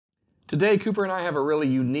Today, Cooper and I have a really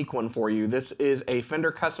unique one for you. This is a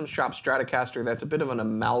Fender Custom Shop Stratocaster that's a bit of an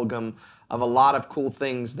amalgam of a lot of cool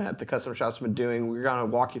things that the Custom Shop's been doing. We're going to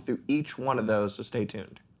walk you through each one of those, so stay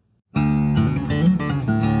tuned.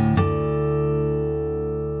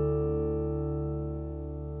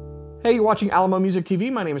 Hey, you're watching Alamo Music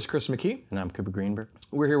TV. My name is Chris McKee. And I'm Cooper Greenberg.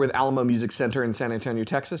 We're here with Alamo Music Center in San Antonio,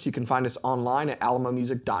 Texas. You can find us online at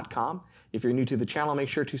alamomusic.com. If you're new to the channel, make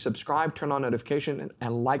sure to subscribe, turn on notification,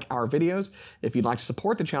 and like our videos. If you'd like to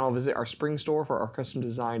support the channel, visit our spring store for our custom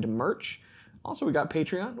designed merch. Also, we got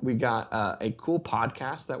Patreon. We got a cool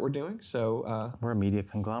podcast that we're doing. So we're a media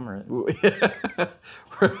conglomerate.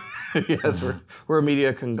 Yes, we're a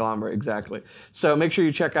media conglomerate, exactly. So make sure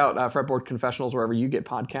you check out Fretboard Confessionals wherever you get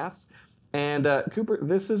podcasts. And Cooper,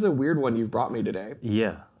 this is a weird one you've brought me today.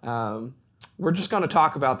 Yeah. We're just going to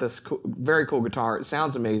talk about this very cool guitar. It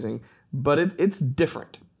sounds amazing, but it's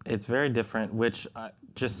different. It's very different, which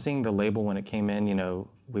just seeing the label when it came in, you know,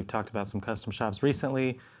 we've talked about some custom shops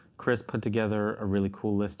recently. Chris put together a really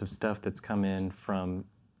cool list of stuff that's come in from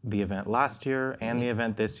the event last year and the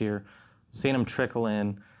event this year. Seen them trickle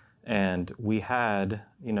in, and we had,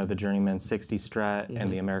 you know, the Journeyman 60 Strat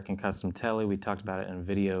and the American Custom Tele. We talked about it in a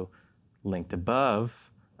video linked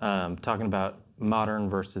above, talking about modern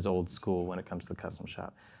versus old school when it comes to the custom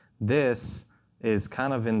shop. This is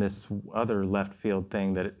kind of in this other left field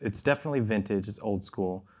thing that it's definitely vintage, it's old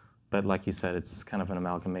school, but like you said, it's kind of an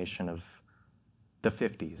amalgamation of the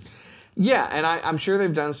 50s. Yeah, and I'm sure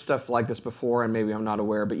they've done stuff like this before, and maybe I'm not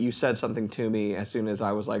aware, but you said something to me as soon as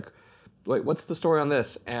I was like, wait, what's the story on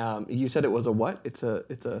this? You said it was a what? It's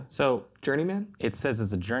a Journeyman? It says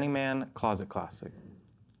it's a Journeyman Closet Classic,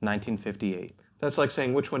 1958. That's like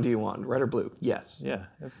saying, which one do you want, red or blue? Yes. Yeah,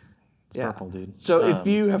 it's purple, dude. So if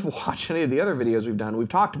you have watched any of the other videos we've done, we've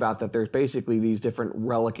talked about that there's basically these different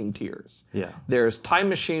relicking tiers. Yeah. There's Time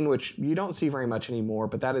Machine, which you don't see very much anymore,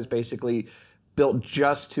 but that is basically built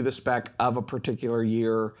just to the spec of a particular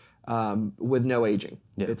year with no aging.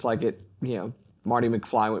 Yeah. It's like Marty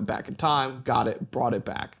McFly went back in time, got it, brought it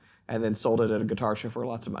back, and then sold it at a guitar show for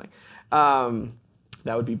lots of money.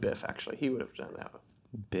 That would be Biff, actually. He would have done that.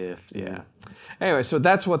 Biff, dude. Yeah. Anyway, so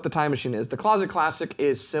that's what the Time Machine is. The Closet Classic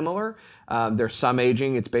is similar. There's some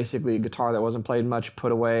aging. It's basically a guitar that wasn't played much,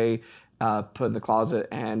 put away, put in the closet,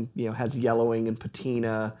 and has yellowing and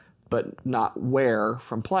patina, but not wear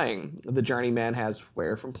from playing. The Journeyman has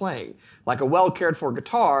wear from playing. Like a well-cared-for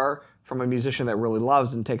guitar from a musician that really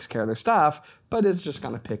loves and takes care of their stuff, but is just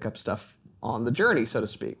going to pick up stuff on the journey, so to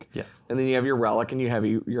speak. Yeah. And then you have your Relic and your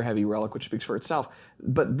heavy Relic, which speaks for itself.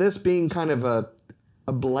 But this being kind of a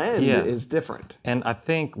blend is different. And I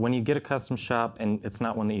think when you get a custom shop and it's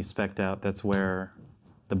not one that you spec'd out, that's where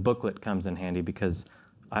the booklet comes in handy, because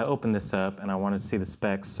I opened this up and I wanted to see the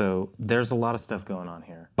specs, so there's a lot of stuff going on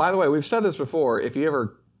here. By the way, we've said this before, if you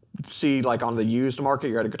ever see like on the used market,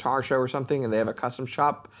 you're at a guitar show or something and they have a custom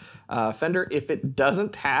shop Fender, if it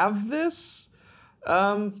doesn't have this,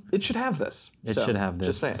 it should have this. It should have this.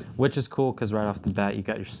 Just saying. Which is cool because right off the bat you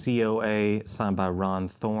got your COA signed by Ron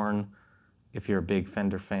Thorne. If you're a big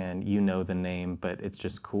Fender fan, you know the name, but it's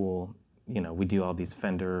just cool. You know, we do all these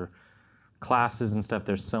Fender classes and stuff.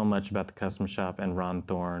 There's so much about the custom shop, and Ron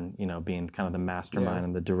Thorne, being kind of the mastermind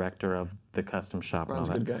and the director of the custom shop. Ron's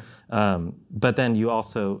and all a that. good guy. But then you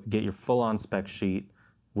also get your full-on spec sheet,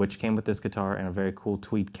 which came with this guitar in a very cool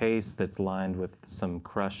tweed case that's lined with some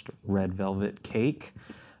crushed red velvet cake.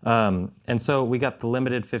 And so we got the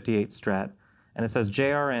limited 58 Strat, and it says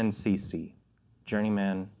JRNCC,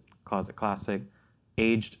 Journeyman Closet Classic,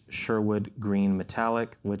 aged Sherwood Green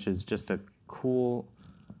Metallic, which is just a cool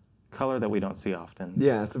color that we don't see often.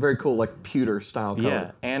 Yeah, it's a very cool, like pewter style color.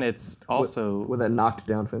 Yeah, and it's also with that knocked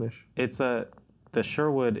down finish. The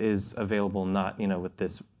Sherwood is available not with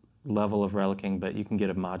this level of relicking, but you can get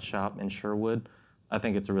a mod shop in Sherwood. I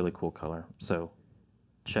think it's a really cool color, so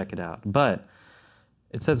check it out. But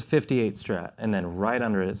it says 58 Strat, and then right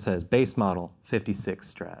under it says base model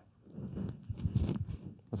 56 Strat.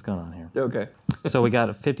 What's going on here? Okay. So we got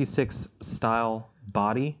a 56 style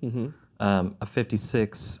body, a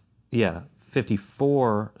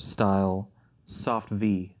 54 style soft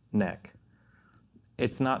V neck.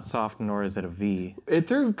 It's not soft, nor is it a V. It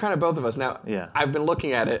threw kind of both of us. Now, I've been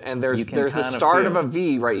looking at it, and there's the start of a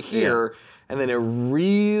V right here, and then it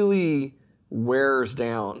really wears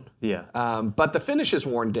down. Yeah. But the finish is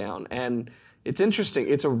worn down, and it's interesting.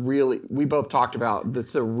 We both talked about this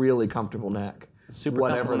is a really comfortable neck. Super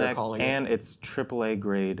whatever they're neck, calling it. And it's AAA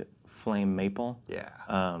grade flame maple. Yeah.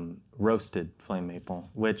 Roasted flame maple,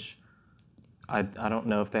 which I don't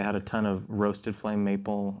know if they had a ton of roasted flame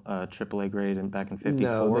maple AAA grade back in '54.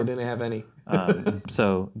 No, they didn't have any.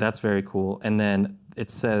 So that's very cool. And then it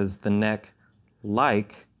says the neck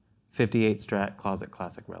like 58 Strat Closet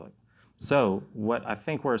Classic Relic. So what I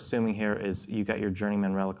think we're assuming here is you got your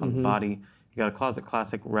Journeyman Relic on the body, you got a Closet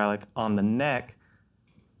Classic Relic on the neck,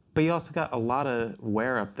 but you also got a lot of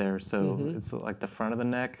wear up there. So it's like the front of the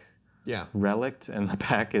neck relic and the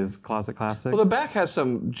back is Closet Classic. Well, the back has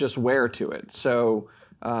some just wear to it. So,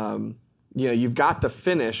 you know, you've got the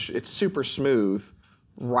finish. It's super smooth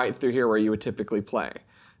right through here where you would typically play,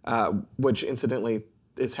 which incidentally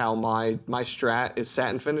is how my Strat is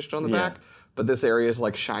satin finished on the back. But this area is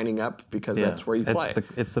like shining up because that's where you play.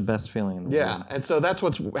 It's the best feeling in the world. And so that's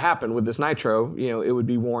what's happened with this Nitro. You know, it would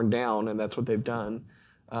be worn down, and that's what they've done.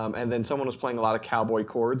 And then someone was playing a lot of cowboy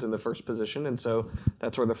chords in the first position, and so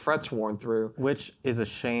that's where the fret's worn through. Which is a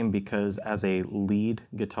shame because as a lead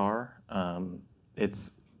guitar,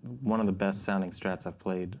 it's one of the best sounding Strats I've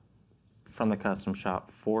played from the Custom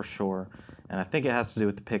Shop for sure. And I think it has to do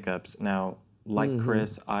with the pickups. Now, like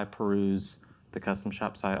Chris, I peruse the Custom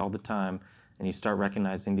Shop site all the time, and you start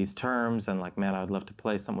recognizing these terms and like, man, I would love to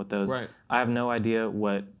play something with those. Right. I had no idea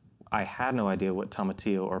what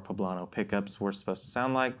Tomatillo or Poblano pickups were supposed to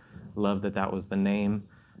sound like. Love that was the name.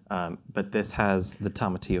 But this has the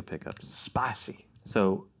Tomatillo pickups. Spicy.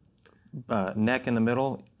 So neck in the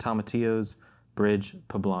middle, Tomatillos, bridge,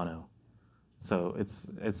 Poblano. So it's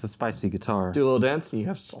a spicy guitar. Do a little dance and you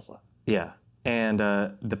have salsa. Yeah. And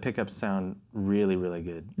the pickups sound really, really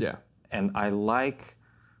good. Yeah. And I like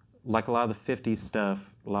a lot of the 50s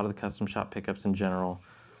stuff, a lot of the Custom Shop pickups in general,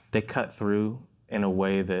 they cut through in a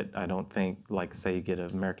way that I don't think, like say you get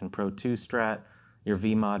an American Pro 2 Strat, your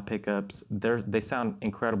V-Mod pickups, they sound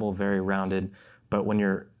incredible, very rounded, but when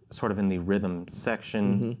you're sort of in the rhythm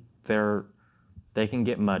section, they can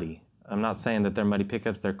get muddy. I'm not saying that they're muddy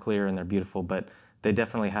pickups, they're clear and they're beautiful, but they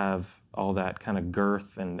definitely have all that kind of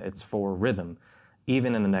girth and it's for rhythm.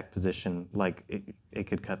 Even in the neck position, like it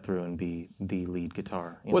could cut through and be the lead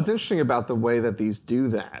guitar. What's interesting about the way that these do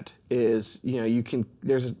that is, you know,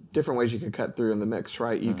 there's different ways you can cut through in the mix,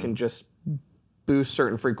 right? You can just boost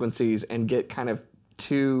certain frequencies and get kind of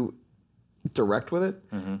too direct with it.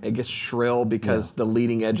 It gets shrill because the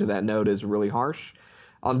leading edge of that note is really harsh.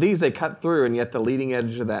 On these, they cut through, and yet the leading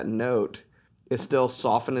edge of that note is still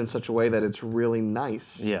softened in such a way that it's really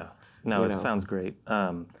nice. Yeah. No, it sounds great.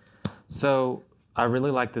 So I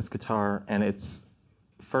really like this guitar, and it's,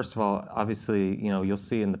 first of all, obviously, you know, you'll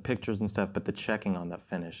see in the pictures and stuff, but the checking on that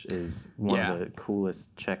finish is one of the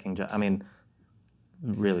coolest checking. I mean,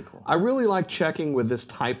 really cool. I really like checking with this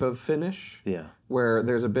type of finish. Yeah. Where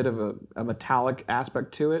there's a bit of a metallic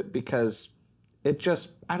aspect to it because it just,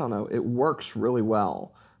 I don't know, it works really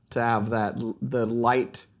well to have the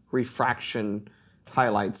light refraction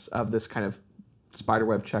highlights of this kind of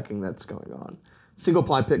spiderweb checking that's going on. Single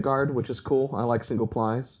ply pick guard, which is cool. I like single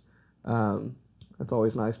plies. That's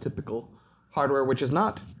always nice. Typical hardware, which is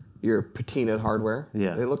not your patinaed hardware.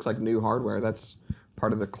 Yeah. It looks like new hardware. That's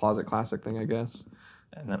part of the Closet Classic thing, I guess.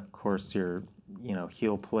 And then, of course, your, you know,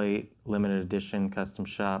 heel plate, limited edition, Custom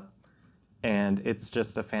Shop. And it's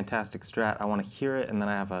just a fantastic Strat. I want to hear it, and then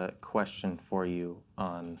I have a question for you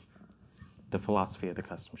on the philosophy of the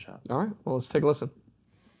Custom Shop. All right. Well, let's take a listen.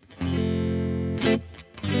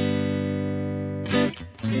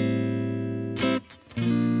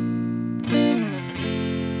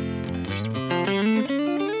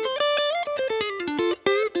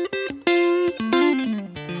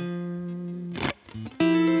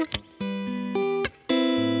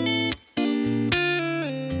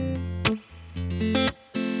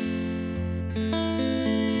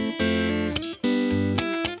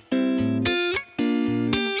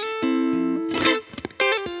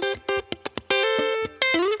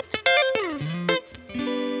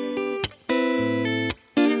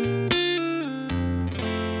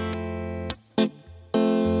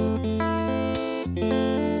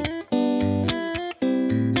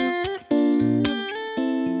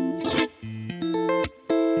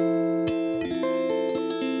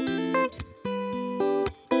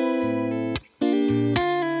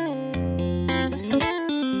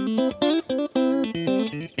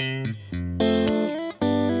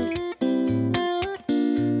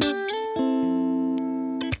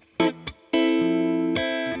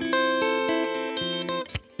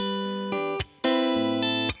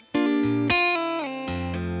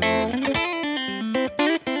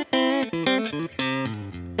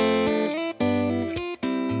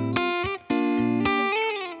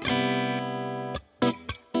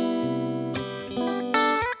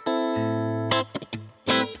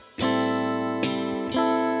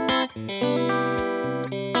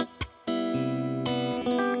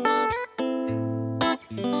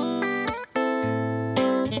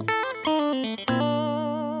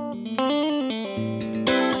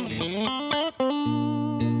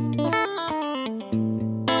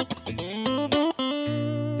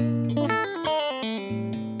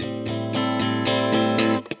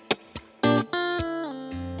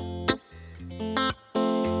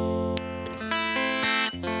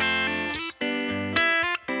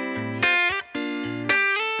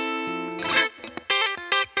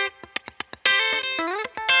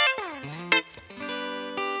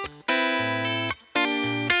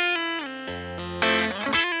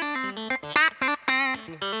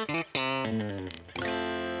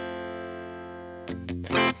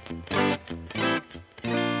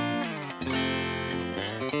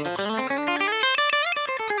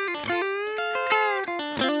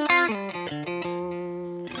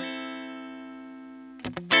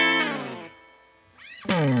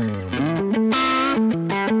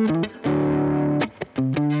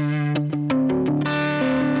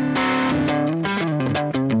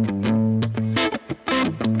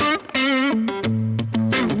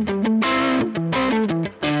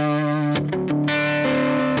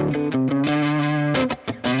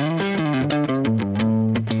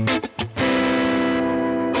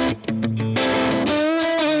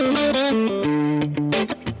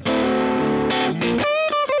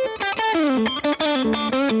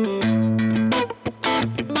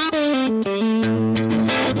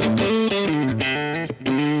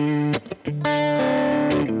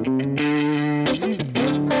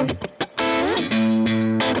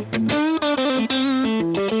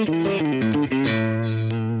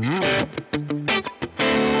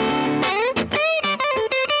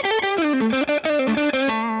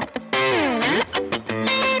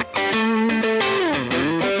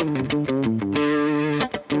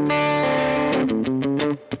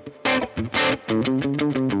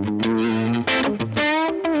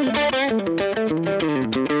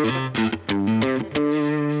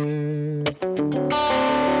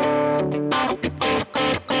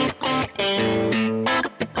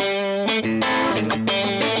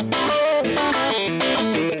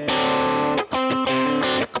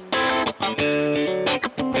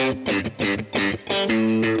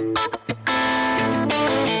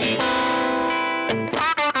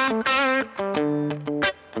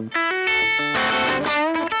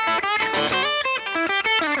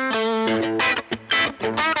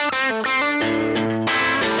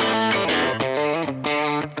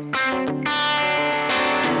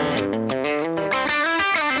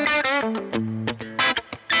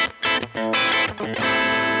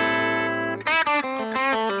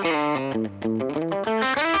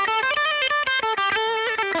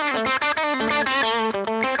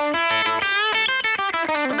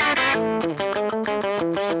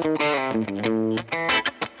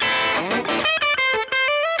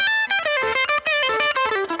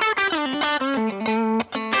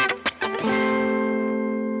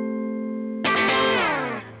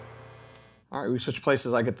 All right, we switch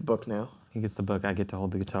places. I get the book now. He gets the book. I get to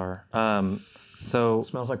hold the guitar. So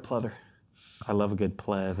Smells like pleather. I love a good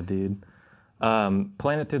plev, dude.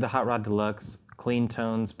 Playing it through the Hot Rod Deluxe, clean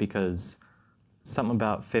tones, because something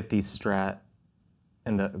about 50s Strat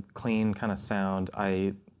and the clean kind of sound.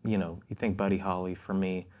 You think Buddy Holly for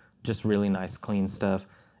me, just really nice, clean stuff.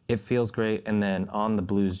 It feels great. And then on the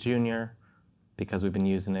Blues Junior, because we've been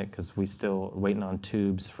using it, because we still waiting on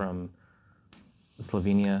tubes from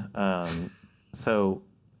Slovenia. So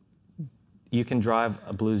you can drive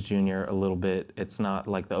a Blues Junior a little bit. It's not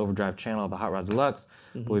like the overdrive channel of the Hot Rod Deluxe,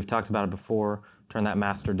 but we've talked about it before. Turn that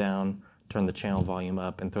master down, turn the channel volume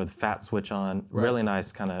up, and throw the fat switch on. Right. Really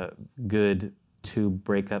nice, kind of good tube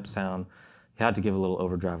breakup sound. You had to give a little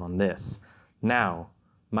overdrive on this. Now,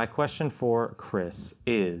 my question for Chris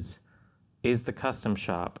is the Custom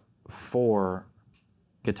Shop for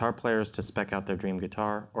guitar players to spec out their dream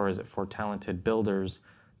guitar, or is it for talented builders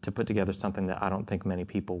to put together something that I don't think many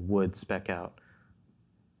people would spec out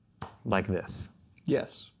like this?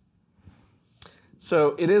 Yes.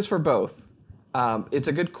 So it is for both. It's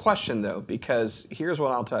a good question, though, because here's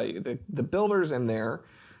what I'll tell you. The builders in there,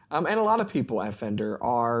 and a lot of people at Fender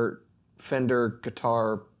are Fender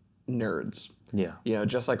guitar nerds. Yeah.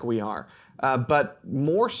 Just like we are. But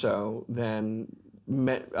more so than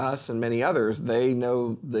us and many others, they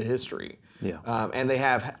know the history. Yeah. And they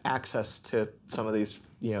have access to some of these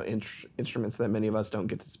instruments that many of us don't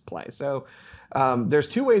get to play. So there's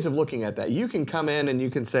two ways of looking at that. You can come in and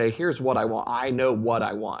you can say, here's what I want. I know what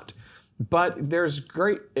I want. But there's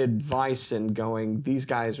great advice in going, these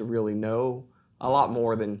guys really know a lot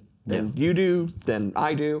more than you do, than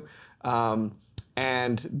I do.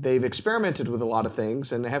 And they've experimented with a lot of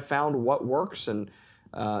things and have found what works. And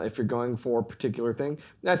if you're going for a particular thing,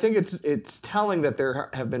 I think it's telling that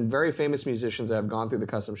there have been very famous musicians that have gone through the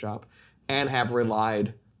Custom Shop and have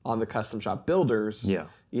relied on the Custom Shop builders,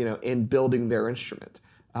 in building their instrument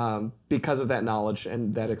because of that knowledge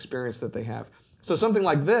and that experience that they have. So something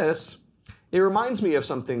like this, it reminds me of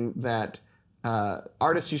something that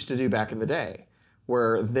artists used to do back in the day,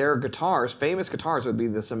 where their guitars, famous guitars, would be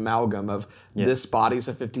this amalgam of this body's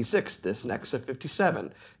a 56, this neck's a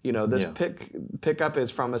 57. This pickup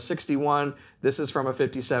is from a 61, this is from a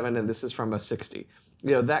 57, and this is from a 60.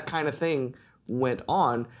 That kind of thing went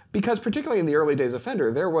on, because particularly in the early days of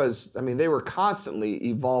Fender, there was, I mean, they were constantly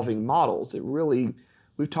evolving models. It really,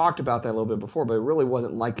 we've talked about that a little bit before, but it really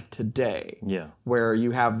wasn't like today, where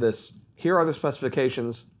you have this, here are the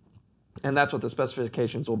specifications, and that's what the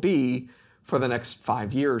specifications will be for the next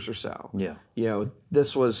 5 years or so. Yeah. You know,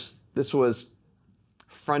 this was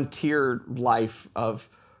frontier life of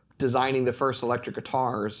designing the first electric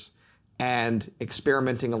guitars and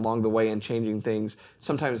experimenting along the way and changing things,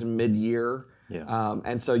 sometimes mid-year. Yeah.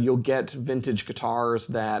 And so you'll get vintage guitars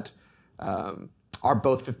that are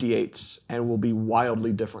both 58s and will be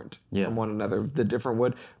wildly different from one another. The different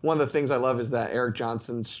wood. One of the things I love is that Eric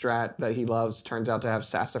Johnson's Strat that he loves turns out to have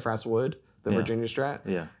sassafras wood, the Virginia Strat.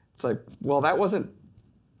 Yeah. It's like, well, that wasn't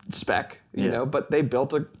spec, you know, but they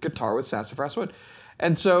built a guitar with sassafras wood.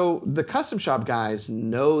 And so the custom shop guys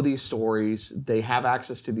know these stories, they have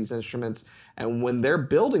access to these instruments, and when they're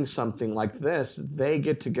building something like this, they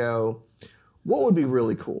get to go, what would be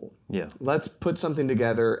really cool? Yeah. Let's put something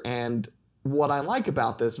together. And what I like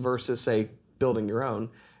about this versus, say, building your own,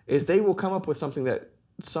 is they will come up with something that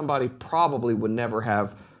somebody probably would never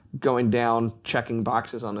have going down checking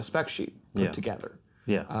boxes on a spec sheet put together.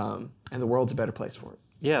 Yeah. And the world's a better place for it.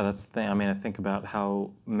 Yeah, that's the thing. I mean, I think about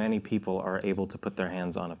how many people are able to put their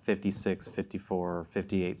hands on a 56, 54,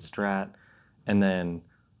 58 Strat and then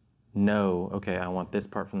know, okay, I want this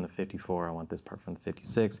part from the 54, I want this part from the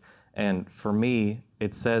 56. And for me,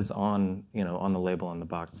 it says on, you know, on the label on the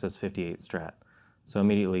box, it says 58 Strat. So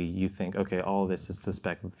immediately you think, okay, all of this is to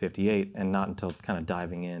spec 58, and not until kind of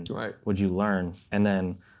diving in would you learn. And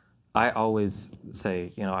then I always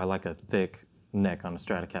say, you know, I like a thick neck on a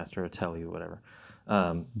Stratocaster or a Tele or whatever.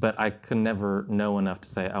 But I could never know enough to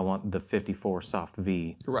say I want the 54 soft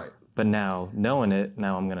V. Right. But now, knowing it,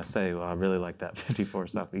 now I'm going to say, well, I really like that 54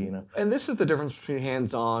 soft V, you know. And this is the difference between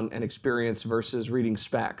hands-on and experience versus reading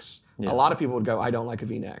specs. A lot of people would go, I don't like a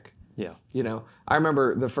V-neck. Yeah. You know, I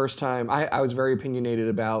remember the first time, I was very opinionated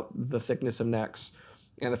about the thickness of necks.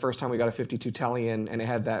 And the first time we got a 52 Tele in, and it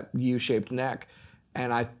had that U-shaped neck,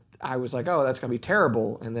 and I was like, oh, that's going to be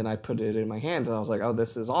terrible. And then I put it in my hands, and I was like, oh,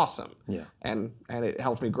 this is awesome. Yeah. And it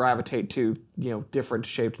helped me gravitate to, you know, different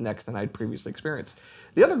shaped necks than I'd previously experienced.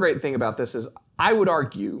 The other great thing about this is I would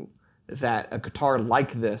argue that a guitar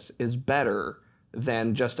like this is better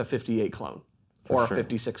than just a 58 clone or a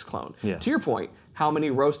 56 clone. Yeah. To your point, how many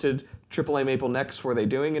roasted AAA maple necks were they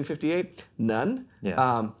doing in 58? None.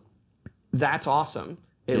 Yeah. That's awesome.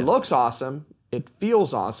 It looks awesome. It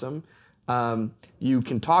feels awesome. You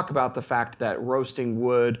can talk about the fact that roasting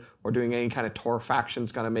wood or doing any kind of torrefaction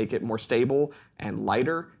is going to make it more stable and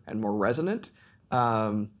lighter and more resonant.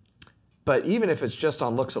 But even if it's just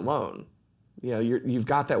on looks alone, you know, you've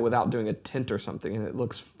got that without doing a tint or something, and it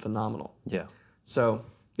looks phenomenal. Yeah. So,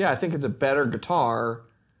 yeah, I think it's a better guitar.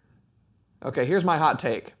 Okay, here's my hot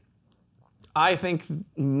take. I think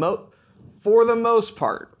for the most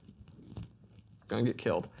part, going to get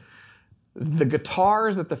killed. The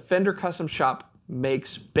guitars that the Fender Custom Shop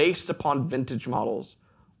makes based upon vintage models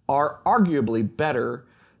are arguably better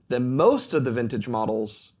than most of the vintage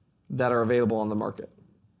models that are available on the market.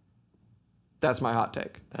 That's my hot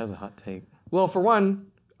take. That's a hot take. Well, for one,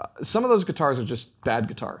 some of those guitars are just bad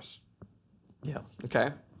guitars. Yeah.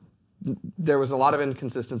 Okay? There was a lot of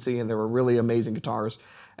inconsistency, and there were really amazing guitars,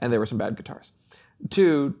 and there were some bad guitars.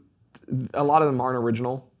 Two, a lot of them aren't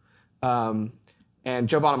original. And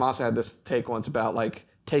Joe Bonamassa had this take once about like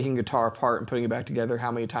taking guitar apart and putting it back together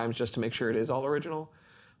how many times just to make sure it is all original.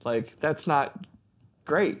 Like, that's not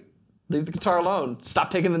great. Leave the guitar alone.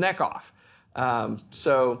 Stop taking the neck off.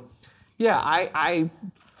 So, yeah, I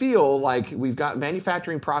feel like we've got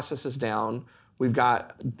manufacturing processes down. We've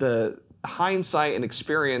got the hindsight and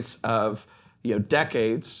experience of, you know,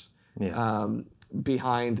 decades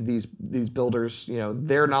behind these builders, you know,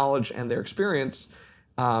 their knowledge and their experience.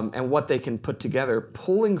 And what they can put together,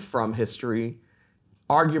 pulling from history,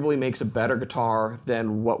 arguably makes a better guitar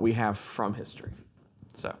than what we have from history.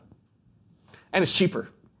 So, and it's cheaper.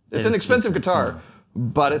 It's an expensive guitar,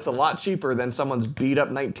 but it's a lot cheaper than someone's beat up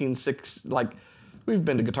 1960s. Like, we've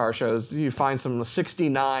been to guitar shows. You find some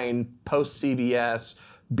 69 post CBS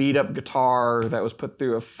beat up guitar that was put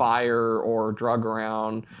through a fire or drug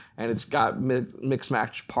around, and it's got mix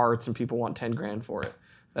match parts, and people want 10 grand for it.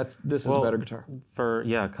 This is a better guitar. For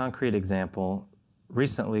a concrete example,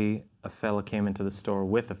 recently a fella came into the store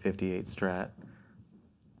with a 58 Strat.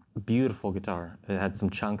 Beautiful guitar. It had some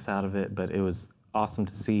chunks out of it, but it was awesome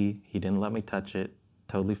to see. He didn't let me touch it.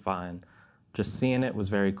 Totally fine. Just seeing it was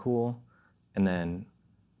very cool. And then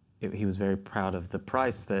he was very proud of the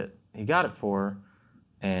price that he got it for,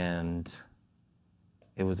 and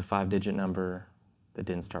it was a 5-digit number, that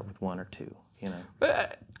didn't start with 1 or 2, you know?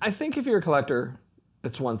 But I think if you're a collector,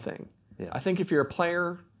 it's one thing. Yeah. I think if you're a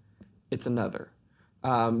player, it's another.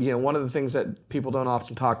 One of the things that people don't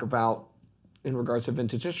often talk about in regards to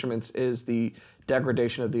vintage instruments is the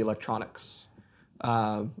degradation of the electronics.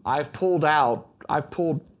 I've pulled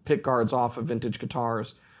pick guards off of vintage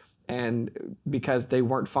guitars, and because they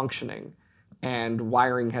weren't functioning, and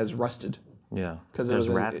wiring has rusted. Yeah, there's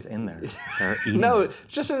rats in there. They're eating No, it.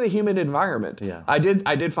 just in a humid environment. Yeah. I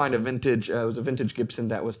did find a vintage. It was a vintage Gibson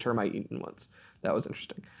that was termite eaten once. That was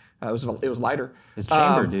interesting. It was lighter. It's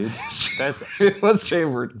chambered, dude. That's It was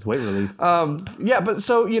chambered. it's weight relief. But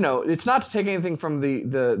so it's not to take anything from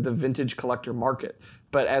the vintage collector market,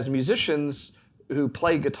 but as musicians who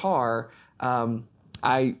play guitar,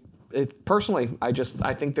 I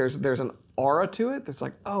think there's an aura to it. That's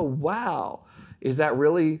like, oh wow, is that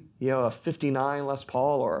really a 59 Les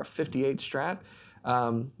Paul or a 58 Strat?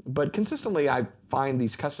 But consistently, I find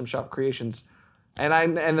these custom shop creations,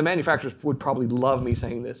 and the manufacturers would probably love me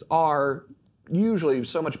saying this, are usually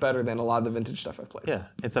so much better than a lot of the vintage stuff I've played. Yeah,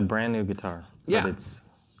 it's a brand new guitar. Yeah. But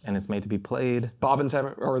it's made to be played. Bobbins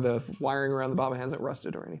haven't, or the wiring around the bobbin hasn't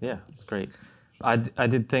rusted or anything. Yeah, it's great. I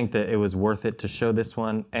did think that it was worth it to show this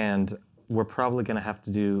one, and we're probably going to have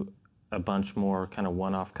to do a bunch more kind of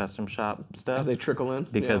one-off custom shop stuff. As they trickle in.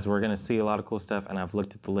 Because we're going to see a lot of cool stuff, and I've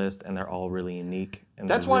looked at the list, and they're all really unique. And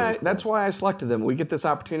That's why I selected them. We get this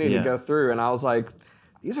opportunity to go through, and I was like,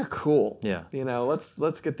 these are cool. Yeah.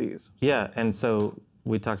 Let's get these. Yeah, and so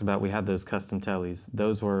we talked about, we had those custom tellies.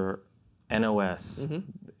 Those were NOS. Mm-hmm.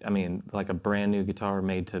 I mean, like a brand new guitar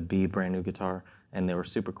made to be brand new guitar, and they were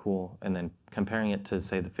super cool. And then comparing it to,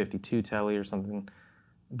 say, the 52 telly or something,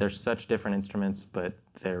 they're such different instruments, but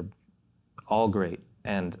they're all great.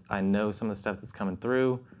 And I know some of the stuff that's coming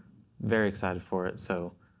through. Very excited for it.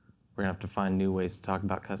 So we're gonna have to find new ways to talk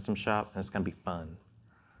about custom shop, and it's gonna be fun.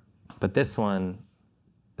 But this one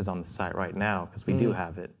is on the site right now because we do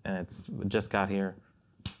have it, and it just got here.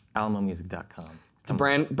 AlamoMusic.com. It's a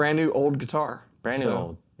brand new old guitar. Brand new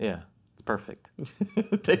old. Yeah, it's perfect.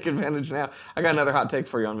 Take advantage now. I got another hot take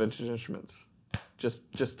for you on vintage instruments. Just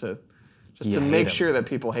to make sure that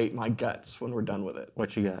people hate my guts when we're done with it.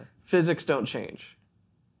 What you got? Physics don't change.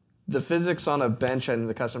 The physics on a bench and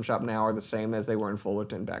the custom shop now are the same as they were in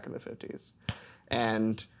Fullerton back in the 50s.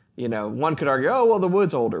 And, one could argue, oh, well, the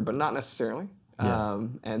wood's older, but not necessarily. Yeah.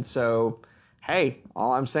 And so, hey,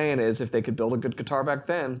 all I'm saying is if they could build a good guitar back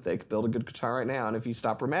then, they could build a good guitar right now. And if you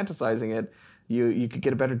stop romanticizing it, you could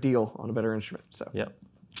get a better deal on a better instrument. So. Yep.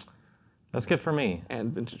 That's good for me.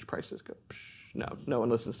 And vintage prices go, no one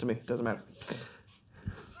listens to me. It doesn't matter.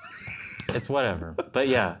 It's whatever. But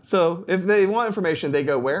yeah. So if they want information, they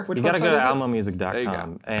go where? Which you got to go to website is it?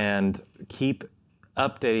 AlamoMusic.com and keep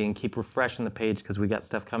updating, keep refreshing the page because we got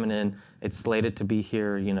stuff coming in. It's slated to be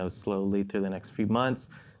here, slowly through the next few months.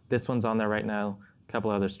 This one's on there right now. A couple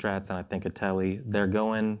other strats and I think a telly. They're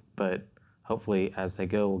going, but hopefully as they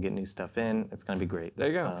go, we'll get new stuff in. It's going to be great. There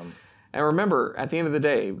you go. And remember, at the end of the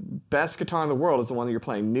day, best guitar in the world is the one that you're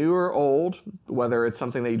playing, new or old, whether it's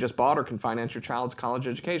something that you just bought or can finance your child's college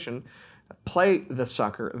education. Play the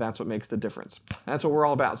sucker. That's what makes the difference. That's what we're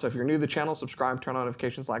all about. So if you're new to the channel, subscribe, turn on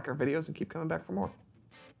notifications, like our videos, and keep coming back for more.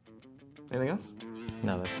 Anything else?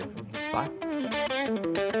 No, that's good for me.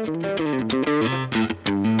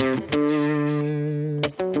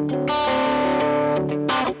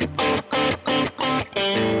 Bye.